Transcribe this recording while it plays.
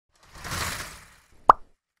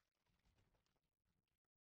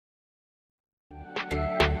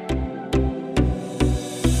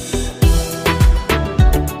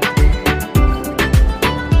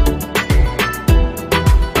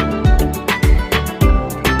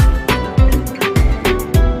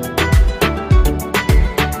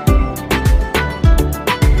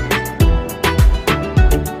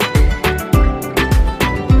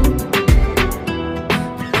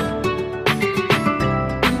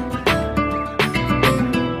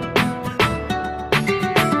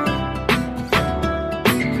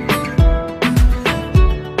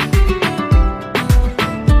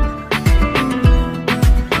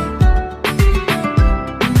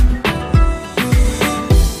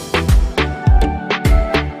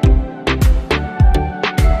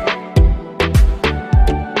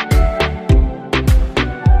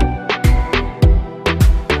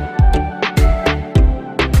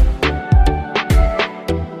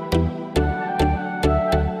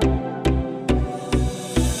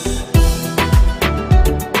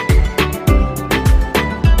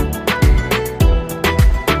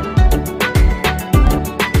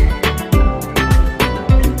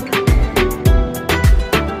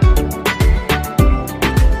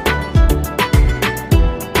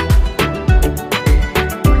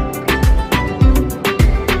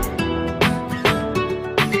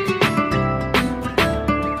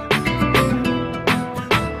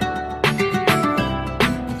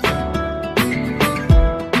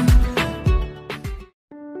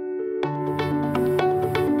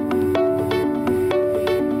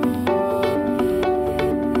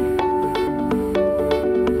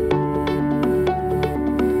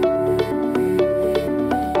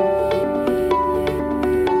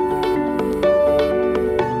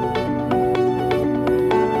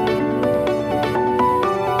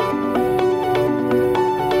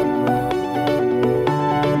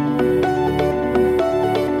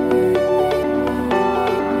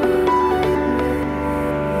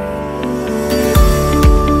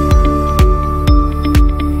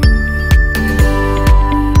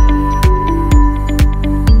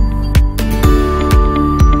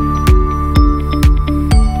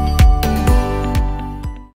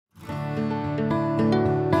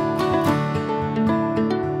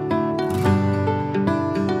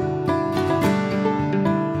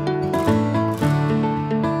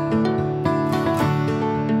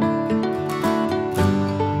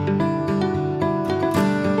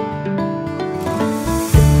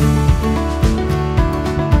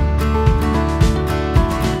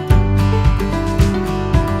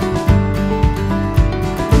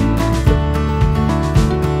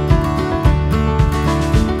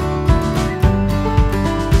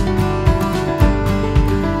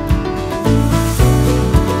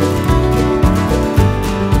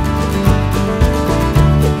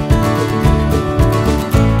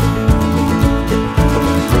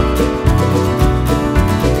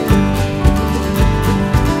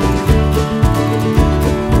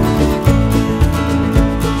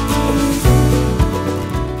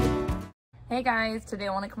Hey guys, today I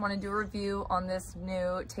want to come on and do a review on this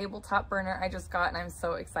new tabletop burner I just got and I'm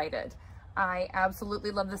so excited. I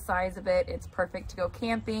absolutely love the size of it. It's perfect to go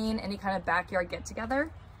camping, any kind of backyard get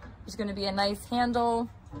together. There's going to be a nice handle.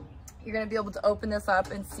 You're going to be able to open this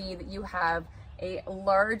up and see that you have a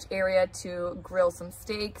large area to grill some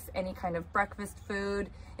steaks, any kind of breakfast food.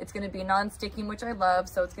 It's going to be non-sticking, which I love,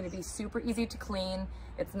 so it's going to be super easy to clean.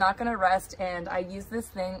 It's not going to rust, and I use this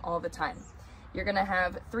thing all the time. You're gonna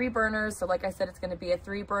have 3 burners. So like I said, it's gonna be a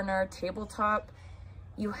 3-burner tabletop.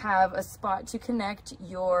 You have a spot to connect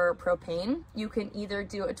your propane. You can either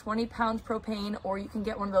do a 20-pound propane or you can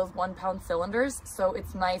get one of those 1-pound cylinders. So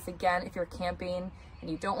it's nice, again, if you're camping and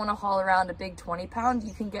you don't wanna haul around a big 20-pound,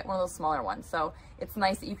 you can get one of those smaller ones. So it's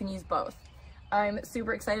nice that you can use both. I'm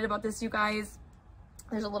super excited about this, you guys.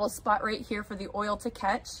 There's a little spot right here for the oil to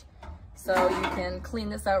catch. So you can clean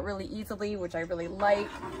this out really easily, which I really like.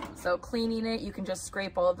 So cleaning it, you can just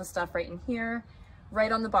scrape all of the stuff right in here.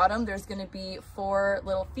 Right on the bottom, there's gonna be 4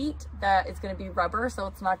 little feet that is gonna be rubber, so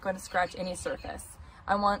it's not going to scratch any surface.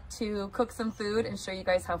 I want to cook some food and show you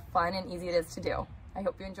guys how fun and easy it is to do. I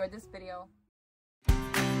hope you enjoyed this video.